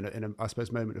I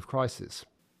suppose moment of crisis?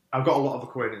 I've got a lot of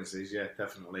acquaintances, yeah,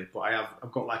 definitely. But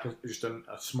I've got like just a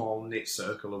small knit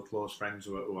circle of close friends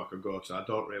who I could go to. I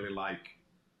don't really like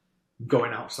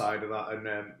going outside of that. And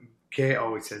Kate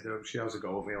always says, she has a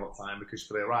go at me all the time because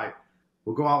she'll be right,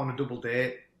 we'll go out on a double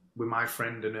date with my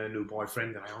friend and her new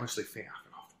boyfriend, and I honestly think,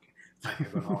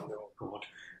 oh God.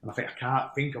 And I think I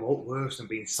can't think of what worse than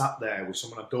being sat there with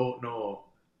someone I don't know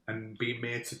and being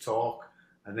made to talk.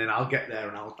 And then I'll get there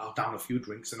and I'll down a few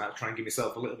drinks and I'll try and give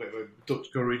myself a little bit of a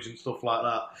Dutch courage and stuff like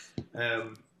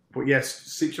that. But yes,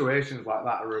 situations like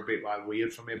that are a bit like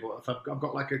weird for me. But if I've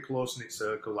got like a close knit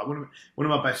circle, like one of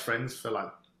my best friends for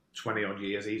like 20 odd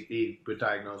years, he was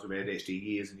diagnosed with ADHD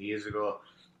years and years ago.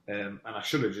 And I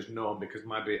should have just known because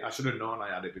I should have known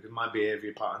I had it because my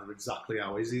behaviour patterns are exactly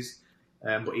how his is.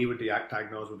 But he was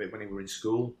diagnosed with it when he was in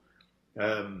school.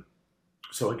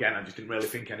 So again, I just didn't really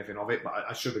think anything of it, but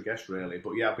I should have guessed really.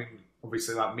 But yeah, I've been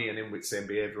obviously like me and him with same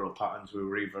behavioural patterns. We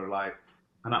were either like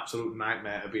an absolute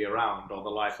nightmare to be around or the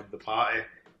life of the party.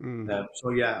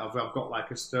 So yeah, I've got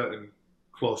like a certain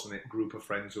close-knit group of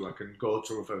friends who I can go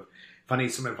to if I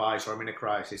need some advice or I'm in a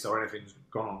crisis or anything's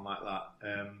gone on like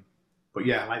that. But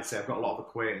yeah, like I say, I've got a lot of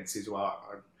acquaintances who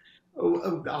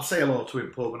I'll say hello to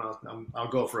in pub and I'll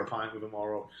go for a pint with them,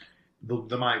 or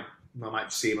I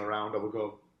might see them around, or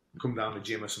we'll come down the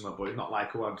gym or something. But it's not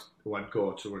like who I'd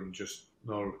go to and just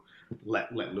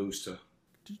let loose to.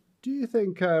 Do you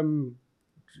think?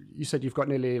 You said you've got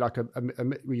nearly like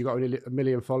you got nearly 1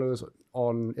 million followers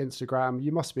on Instagram.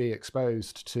 You must be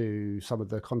exposed to some of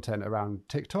the content around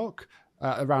TikTok,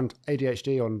 around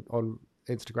ADHD on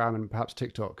Instagram and perhaps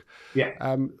TikTok. Yeah.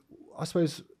 I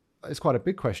suppose it's quite a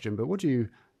big question, but what do you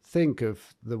think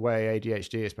of the way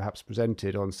ADHD is perhaps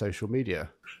presented on social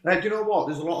media? Do you know what?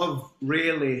 There's a lot of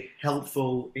really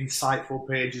helpful, insightful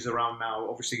pages around now.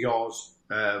 Obviously yours,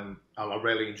 I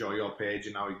really enjoy your page,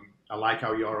 and I like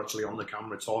how you're actually on the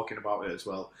camera talking about it as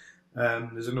well.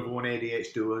 There's another one,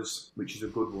 ADHDoers, which is a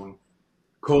good one.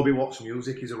 Kobe Watts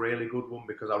Music is a really good one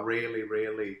because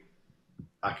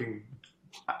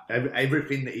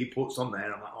everything that he puts on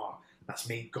there, I'm like, oh, that's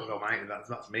me, God Almighty,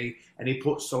 that's me. And he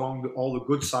puts along all the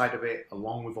good side of it,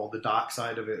 along with all the dark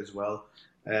side of it as well.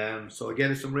 So again,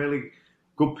 there's some really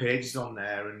good pages on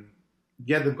there, and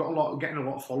yeah, they've got getting a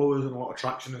lot of followers and a lot of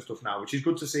traction and stuff now, which is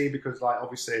good to see because, like,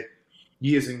 obviously,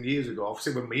 years and years ago,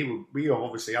 obviously when we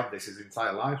obviously had this his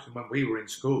entire lives, and when we were in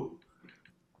school,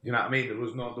 you know what I mean? There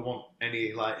wasn't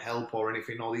any like help or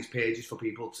anything. All these pages for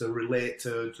people to relate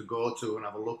to go to and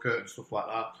have a look at and stuff like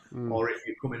that. Or if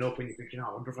you're coming up and you're thinking,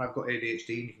 I wonder if I've got ADHD,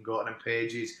 and you can go to them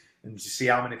pages and see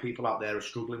how many people out there are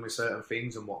struggling with certain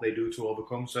things and what they do to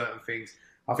overcome certain things.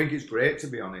 I think it's great, to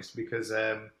be honest, because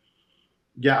I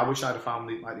wish I'd have found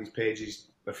these pages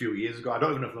a few years ago. I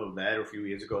don't even know if they were there a few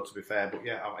years ago, to be fair. But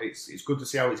yeah, it's good to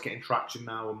see how it's getting traction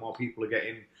now, and more people are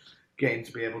getting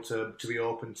to be able to be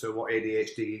open to what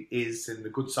ADHD is and the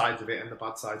good sides of it and the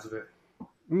bad sides of it.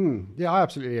 Yeah, I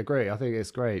absolutely agree. I think it's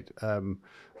great.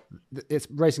 It's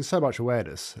raising so much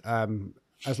awareness.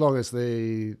 As long as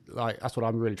that's what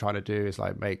I'm really trying to do, is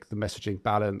like make the messaging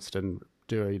balanced and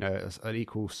do an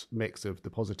equal mix of the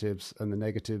positives and the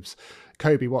negatives.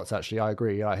 Kobe Watts, actually, I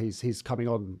agree. He's coming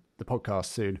on the podcast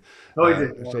soon. Oh, he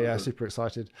did. So yeah, super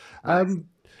excited. Nice.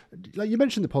 Like you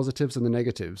mentioned the positives and the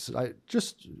negatives. Like,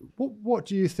 just what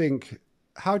do you think?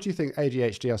 How do you think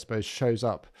ADHD, I suppose, shows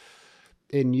up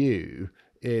in you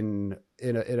in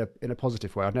a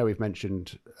positive way? I know we've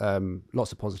mentioned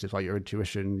lots of positives, like your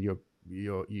intuition,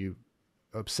 you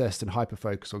obsessed and hyper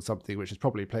focused on something, which has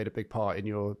probably played a big part in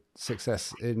your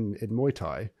success in Muay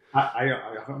Thai. I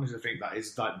honestly think that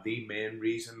is like the main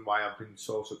reason why I've been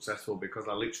so successful, because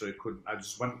I literally couldn't. I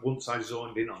just went, once I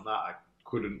zoned in on that, I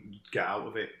couldn't get out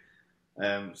of it.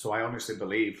 So I honestly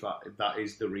believe that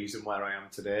is the reason where I am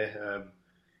today.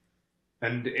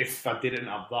 And if I didn't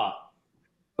have that,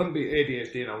 wouldn't be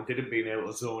ADHD, and I didn't being able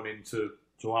to zone into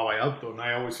how I have done.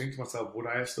 I always think to myself, would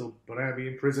I be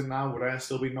in prison now? Would I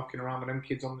still be knocking around with them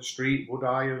kids on the street? Would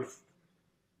I have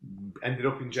ended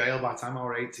up in jail by the time I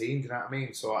was 18? Do you know what I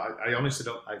mean? So I honestly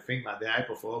don't. I think that the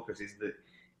hyper focus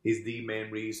is the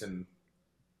main reason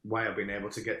why I've been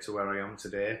able to get to where I am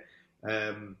today.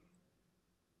 I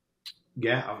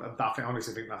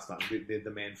honestly think that's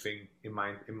the main thing in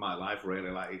my life,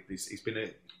 really. Like it's been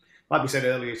like we said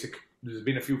earlier, there's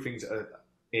been a few things that are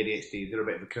ADHD. They're a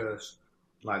bit of a curse,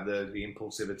 like the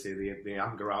impulsivity, the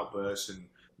anger outbursts, and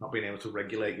not being able to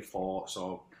regulate your thoughts,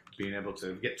 or being able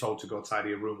to get told to go tidy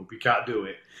your room up, you can't do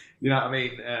it. You know what I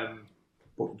mean?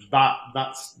 But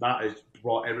that has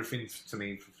brought everything to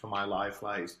me for my life.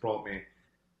 Like, it's brought me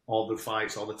all the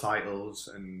fights, all the titles,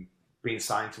 and being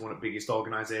signed to one of the biggest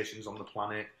organisations on the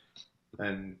planet.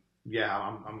 And yeah,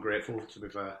 I'm grateful, to be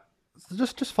fair.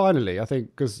 Just finally, I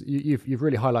think, because you've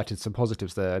really highlighted some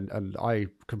positives there, and I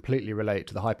completely relate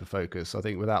to the hyper focus. I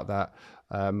think without that,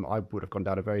 I would have gone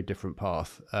down a very different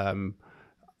path.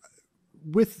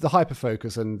 With the hyper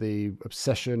focus and the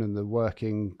obsession and the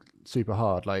working super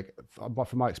hard, like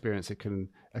from my experience, it can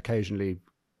occasionally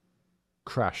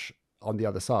crash on the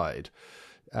other side.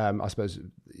 I suppose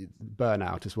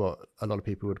burnout is what a lot of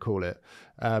people would call it.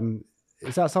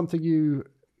 Is that something you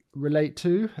relate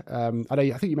to? I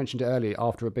think you mentioned it earlier,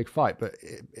 after a big fight, but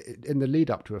in the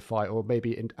lead up to a fight, or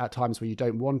maybe at times where you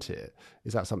don't want it,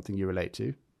 is that something you relate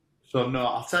to? So no,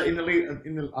 I'll tell you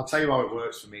how it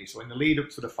works for me. So in the lead up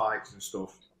to the fights and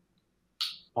stuff,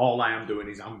 all I am doing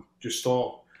is I'm just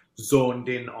so zoned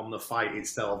in on the fight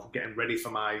itself, getting ready for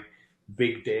my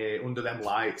big day under them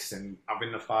lights and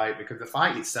having the fight. Because the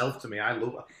fight itself, to me, I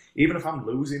love. Even if I'm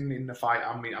losing in the fight,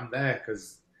 I'm there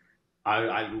because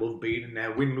I love being in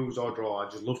there, win, lose or draw. I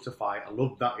just love to fight. I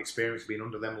love that experience, being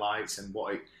under them lights and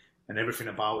and everything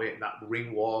about it, that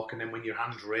ring walk, and then when your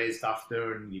hands raised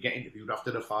after, and you get interviewed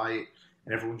after the fight,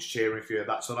 and everyone's cheering for you.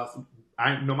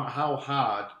 No matter how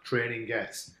hard training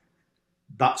gets,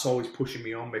 that's always pushing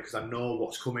me on, because I know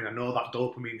what's coming. I know that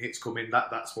dopamine hit's coming.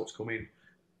 That's what's coming.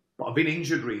 But I've been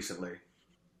injured recently,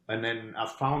 and then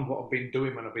I've found what I've been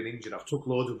doing when I've been injured. I've took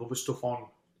loads of other stuff on.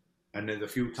 And there's a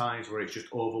few times where it's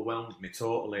just overwhelmed me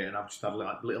totally, and I've just had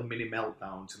like little mini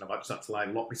meltdowns, and I've just had to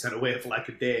like lock myself away for like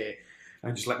a day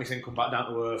and just let myself come back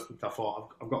down to earth. I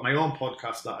thought, I've got my own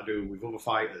podcast that I do with other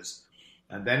fighters,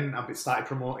 and then I've started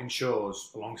promoting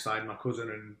shows alongside my cousin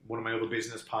and one of my other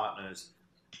business partners,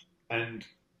 and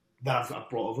then I've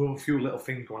brought over a few little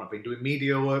things going. I've been doing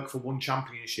media work for one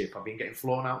championship. I've been getting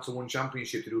flown out to one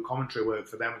championship to do commentary work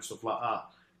for them and stuff like that.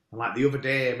 And like the other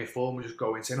day, my phone was just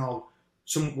going, saying,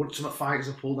 some fighters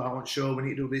have pulled out on show, we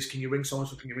need to do this, can you ring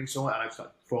so-and-so, can you ring so-and-so? And I've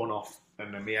started thrown off,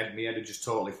 and then my head had just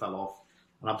totally fell off.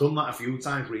 And I've done that a few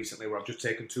times recently, where I've just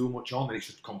taken too much on, and it's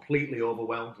just completely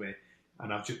overwhelmed me,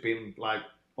 and I've just been like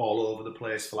all over the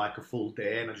place for like a full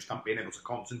day, and I just haven't been able to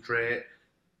concentrate,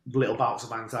 little bouts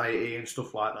of anxiety and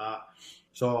stuff like that.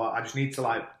 So I just need to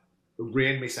like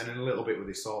rein myself in a little bit with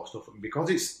this sort of stuff,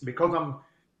 and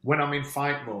when I'm in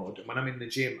fight mode, and when I'm in the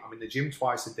gym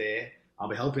twice a day. I'll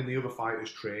be helping the other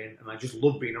fighters train, and I just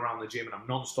love being around the gym, and I'm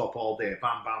non-stop all day,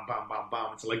 bam, bam, bam, bam,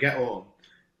 bam, until I get home.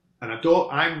 And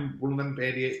I'm one of them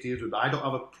ADHDers with, I don't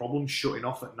have a problem shutting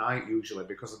off at night usually,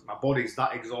 because my body's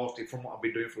that exhausted from what I've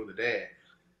been doing through the day.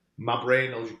 My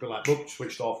brain will just be like, look,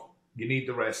 switched off, you need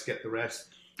the rest, get the rest.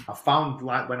 I found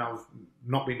like when I've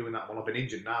not been doing that, when I've been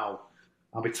injured now,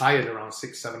 I'll be tired around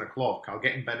 6, 7 o'clock, I'll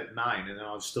get in bed at 9, and then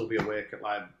I'll still be awake at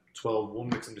like 12, 1,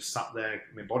 because I'm just sat there,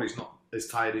 my body's not as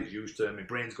tired as it used to, and my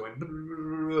brain's going,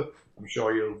 I'm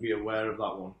sure you'll be aware of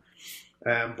that one.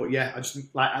 But yeah, I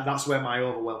just like, that's where my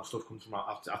overwhelmed stuff comes from.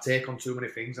 I take on too many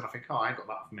things, and I think, I ain't got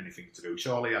that many things to do.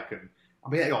 Surely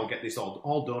I'll get this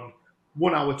all done.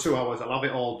 1 hour, 2 hours, I'll have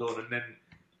it all done, and then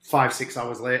 5, 6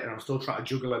 hours later, I'm still trying to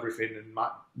juggle everything, and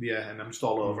I'm just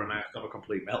all over, and I have to have a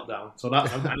complete meltdown. So I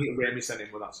need to rein myself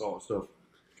in with that sort of stuff.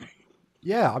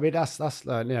 Yeah, I mean that's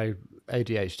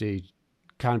ADHD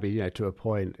can be to a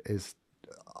point is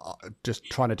just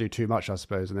trying to do too much, I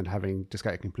suppose, and then just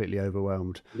getting completely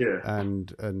overwhelmed. Yeah.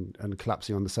 And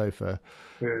collapsing on the sofa.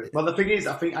 Yeah. Well, the thing is,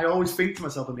 I always think to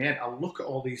myself in the end, I'll look at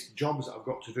all these jobs that I've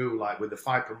got to do, like with the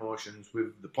fight promotions,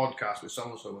 with the podcast, with so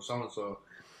and so,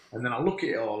 and then I look at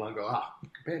it all and go, I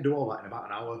better do all that in about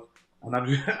an hour. And I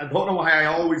don't know why I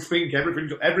always think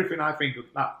everything I think,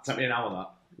 take me an hour,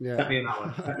 that. Yeah. Take me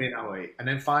an hour. And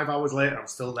then 5 hours later, I'm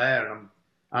still there, and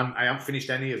I haven't finished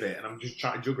any of it, and I'm just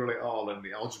trying to juggle it all, and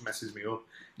it all just messes me up.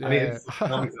 Yeah.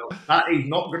 That is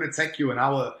not going to take you an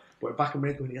hour, but back in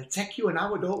going, it'll take you an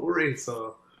hour, don't worry.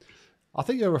 So I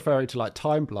think you're referring to like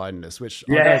time blindness, which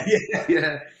I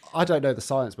don't know the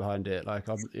science behind it. Like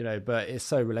but it's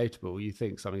so relatable. You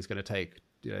think something's going to take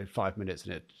 5 minutes,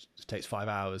 and it takes 5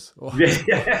 hours.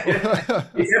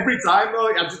 It's every time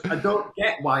though. I don't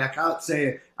get why I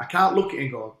can't look at it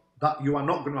and go, that you are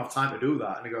not going to have time to do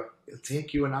that, and I go, it'll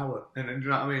take you an hour, and then, do you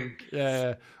know what I mean?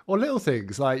 Yeah, or little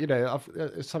things like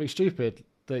it's something stupid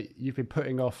that you've been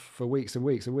putting off for weeks and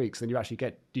weeks and weeks, and you actually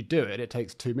you do it, and it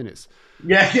takes 2 minutes.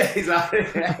 Yeah, exactly.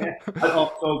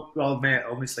 Well, mate,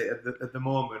 honestly, at the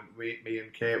moment, me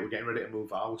and Kate, we're getting ready to move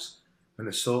house, and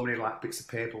there's so many like bits of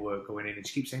paperwork going in, and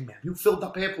she keeps saying, "Man, have you filled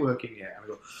that paperwork in yet?" And I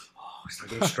go, "Oh, I'm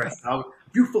getting stressed out.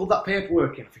 Have you filled that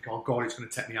paperwork in?" I think, "Oh God, it's going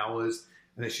to take me hours."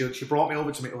 And then she brought me over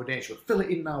to me the other day. She goes, "Fill it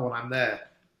in now," when I'm there.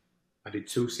 I did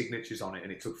 2 signatures on it,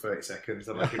 and it took 30 seconds.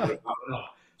 I'm like, "Oh,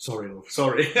 sorry, love,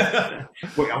 sorry."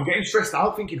 But I'm getting stressed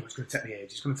out, thinking, "Oh, it's going to take me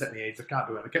ages. I can't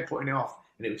do it." I kept putting it off,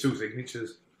 and it was 2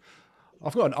 signatures.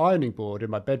 I've got an ironing board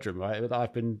in my bedroom, right, that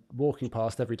I've been walking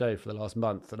past every day for the last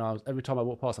month. And every time I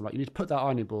walk past, I'm like, "You need to put that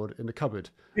ironing board in the cupboard."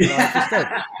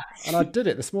 And I did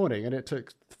it this morning, and it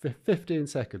took 15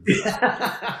 seconds.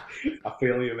 I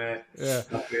feel you, mate. Yeah.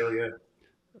 I feel you.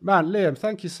 Man, Liam,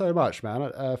 thank you so much,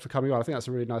 man, for coming on. I think that's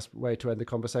a really nice way to end the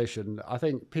conversation. I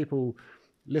think people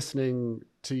listening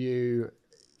to you,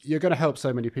 you're going to help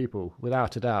so many people,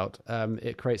 without a doubt.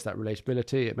 It creates that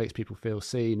relatability. It makes people feel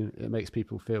seen. It makes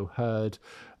people feel heard,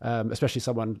 especially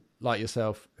someone like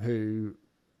yourself who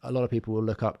a lot of people will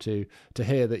look up to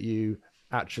hear that you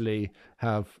actually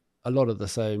have a lot of the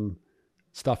same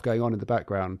stuff going on in the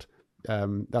background.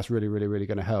 That's really, really, really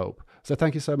going to help. So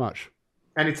thank you so much.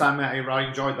 Anytime, mate. I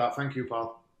enjoyed that. Thank you,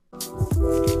 pal.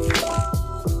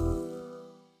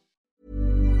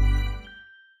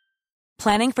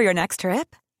 Planning for your next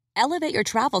trip? Elevate your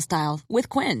travel style with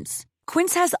Quince.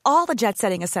 Quince has all the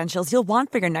jet-setting essentials you'll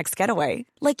want for your next getaway,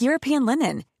 like European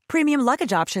linen, premium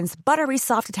luggage options, buttery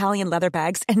soft Italian leather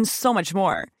bags, and so much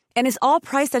more. And is all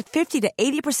priced at 50 to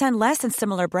 80% less than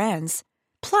similar brands.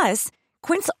 Plus,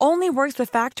 Quince only works with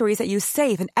factories that use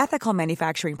safe and ethical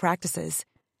manufacturing practices.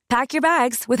 Pack your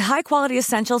bags with high-quality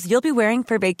essentials you'll be wearing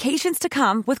for vacations to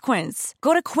come with Quince.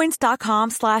 Go to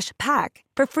quince.com/pack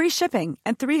for free shipping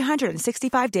and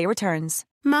 365-day returns.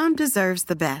 Mom deserves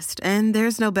the best, and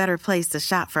there's no better place to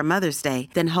shop for Mother's Day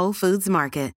than Whole Foods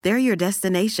Market. They're your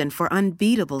destination for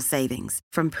unbeatable savings,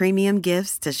 from premium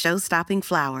gifts to show-stopping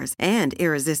flowers and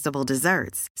irresistible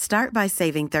desserts. Start by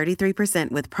saving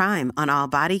 33% with Prime on all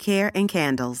body care and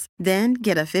candles. Then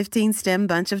get a 15-stem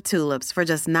bunch of tulips for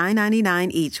just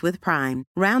 $9.99 each with Prime.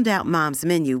 Round out Mom's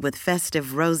menu with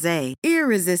festive rosé,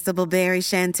 irresistible berry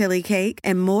chantilly cake,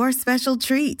 and more special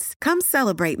treats. Come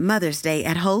celebrate Mother's Day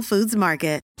at Whole Foods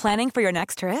Market. Planning for your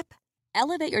next trip?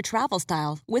 Elevate your travel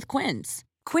style with Quince.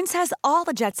 Quince has all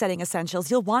the jet-setting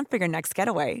essentials you'll want for your next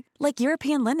getaway, like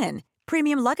European linen,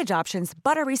 premium luggage options,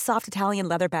 buttery soft Italian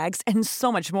leather bags, and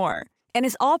so much more. And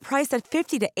is all priced at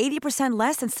 50 to 80%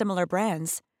 less than similar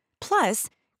brands. Plus,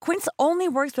 Quince only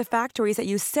works with factories that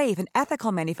use safe and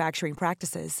ethical manufacturing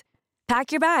practices.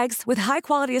 Pack your bags with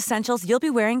high-quality essentials you'll be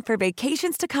wearing for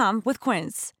vacations to come with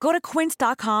Quince. Go to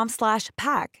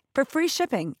quince.com/pack for free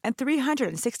shipping and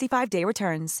 365-day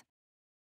returns.